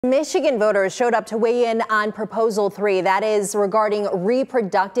Michigan voters showed up to weigh in on Proposal 3, that is regarding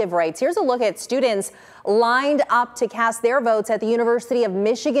reproductive rights. Here's a look at students lined up to cast their votes at the University of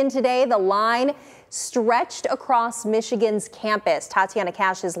Michigan today. The line stretched across Michigan's campus. Tatiana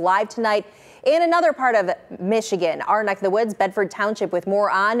Cash is live tonight in another part of Michigan, our neck of the woods, Bedford Township, with more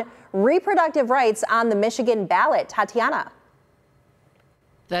on reproductive rights on the Michigan ballot. Tatiana.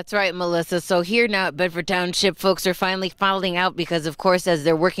 That's right, Melissa. So here now at Bedford Township, folks are finally filing out because, of course, as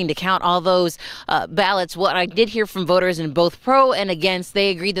they're working to count all those ballots, what I did hear from voters in both pro and against, they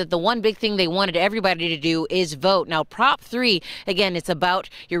agreed that the one big thing they wanted everybody to do is vote. Now, Prop 3, again, it's about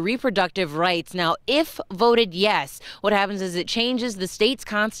your reproductive rights. Now, if voted yes, what happens is it changes the state's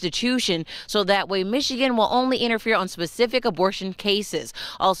constitution so that way Michigan will only interfere on specific abortion cases.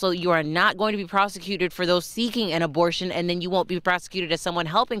 Also, you are not going to be prosecuted for those seeking an abortion, and then you won't be prosecuted as someone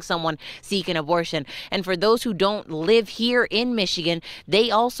helping someone seek an abortion. And for those who don't live here in Michigan, they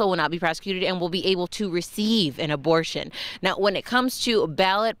also will not be prosecuted and will be able to receive an abortion. Now, when it comes to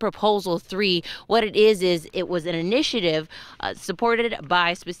ballot Proposal 3, what it is it was an initiative supported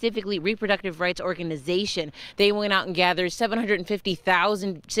by specifically reproductive rights organization. They went out and gathered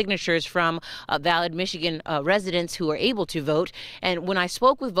 750,000 signatures from valid Michigan residents who are able to vote. And when I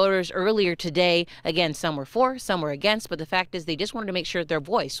spoke with voters earlier today, again, some were for, some were against, but the fact is they just wanted to make sure their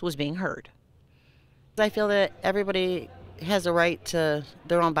voice was being heard. I feel that everybody has a right to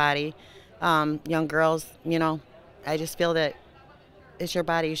their own body. Young girls, I just feel that it's your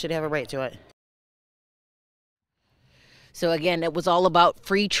body, you should have a right to it. So again, it was all about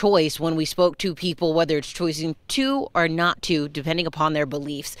free choice when we spoke to people, whether it's choosing to or not to, depending upon their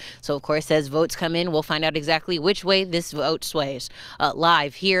beliefs. So, of course, as votes come in, we'll find out exactly which way this vote sways.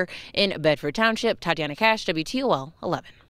 Live here in Bedford Township, Tatiana Cash, WTOL 11.